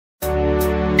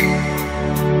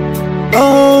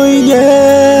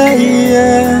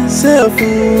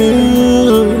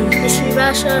It's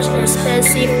Russia's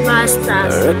expensive pasta.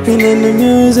 Rapping in the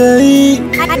music.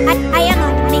 I am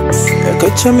on mix.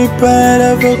 Catch me part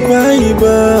of Akwa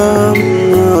Ibom.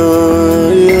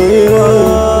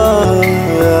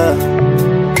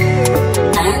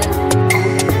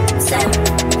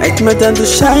 It's my time to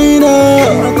shine up.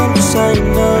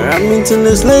 I'm into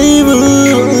this label,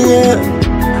 yeah.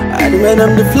 I demand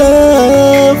I'm the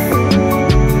fluff.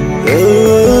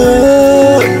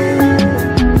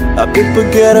 People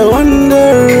gotta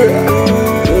wonder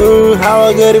how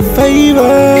I get a favor.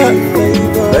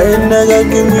 But nigga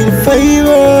give me the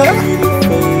favor.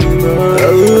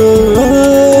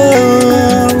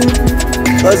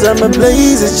 Cause I'm a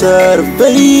blazer, try to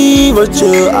favor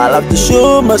you. I love to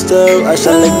show my stuff, I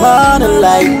shall like mine and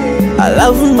light. I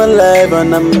love my life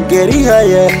and I'm getting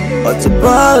higher. What's a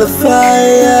ball of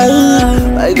fire?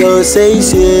 I go say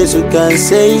yes, you can't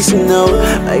say no.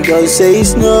 I go say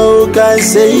no, you can't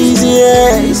say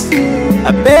yes.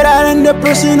 I better than the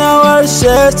person I was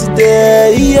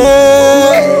yesterday,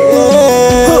 yeah.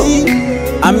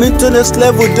 I'm into next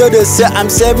level, though they say I'm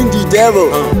serving the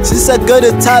devil. Since I got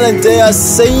the talent, they are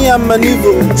saying I'm an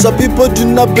evil. Some people do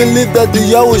not believe that the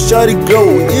year will surely grow.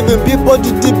 Even people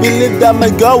didn't believe that my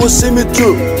God will see me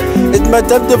through. It's my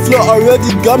time to flow,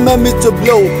 already God made me to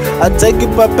blow. I take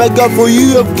it back, God, for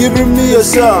you have given me a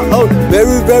son. Oh,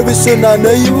 very, very soon I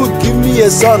know you will give me a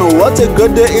son. Oh, what a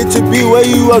good day it to be where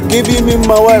you are giving me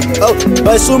my wife. Oh,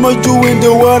 by so much doing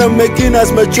the world I'm making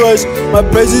as my choice. My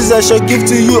praises I shall give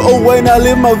to you, oh, when I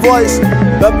leave my voice.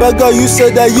 Papa God, you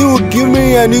said that you would give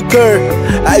me a new car.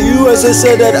 And you also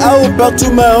said that I will back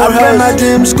to my own house. My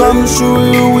dreams come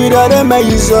true without a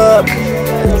maze up.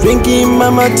 Drinking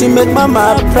mama to make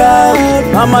mama proud.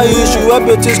 Mama, you should help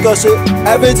your tears cause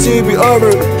everything will be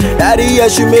over. Daddy, I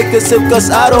should make it safe cause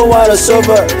I don't wanna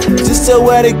suffer. Sister,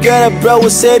 when they get a bro, will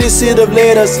say this in the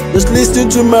latest. Just listen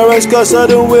to my rest cause I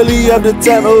don't really have the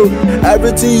time. Oh,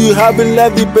 everything you have in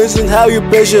life depends on how you're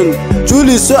patient.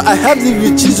 Truly, so I have to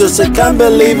with Jesus, I can't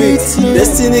believe it.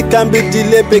 Destiny can be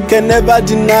delayed, but can never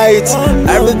deny it.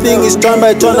 Everything is turn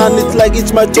by turn and it's like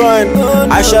it's my turn.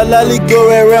 I shall only go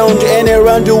around and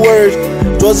around the world.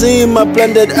 It wasn't in my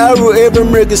plan that I will ever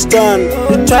make a stand.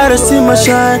 They try to see my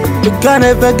shine, but can't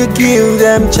ever give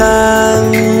them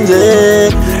chance.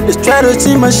 They try to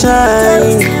see my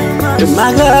shine, but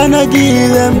my God, I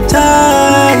give them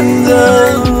chance.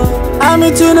 I'm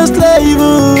into the slave.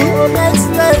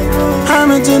 I'm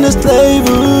into next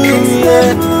level,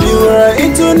 yeah. You are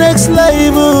into next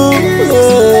level,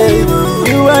 yeah.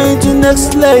 You are into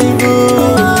next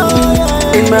level.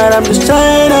 And man, I'm just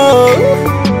trying out.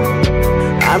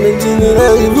 I'm into the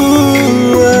level,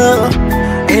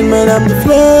 yeah. And man, I'm the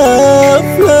flow.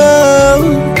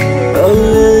 Oh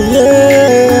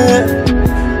yeah.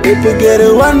 People get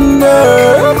a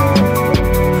wonder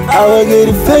how I get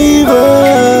a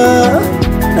favor.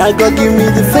 Now God give me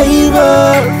the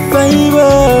favor.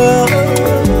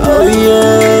 Oh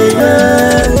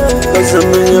yeah. Cause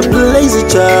I'm in a place to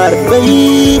try to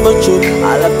favor you. I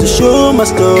love to show my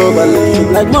stuff, I love you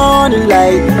like morning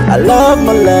light. I love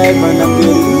my life and I'm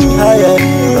getting higher.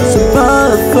 Cause I'm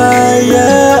on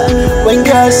fire. When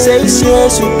God says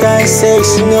yes, you can't say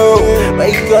no.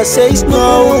 When God says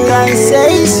no, you can't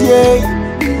say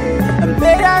yeah. I'm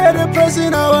better than the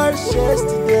person I was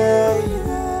yesterday.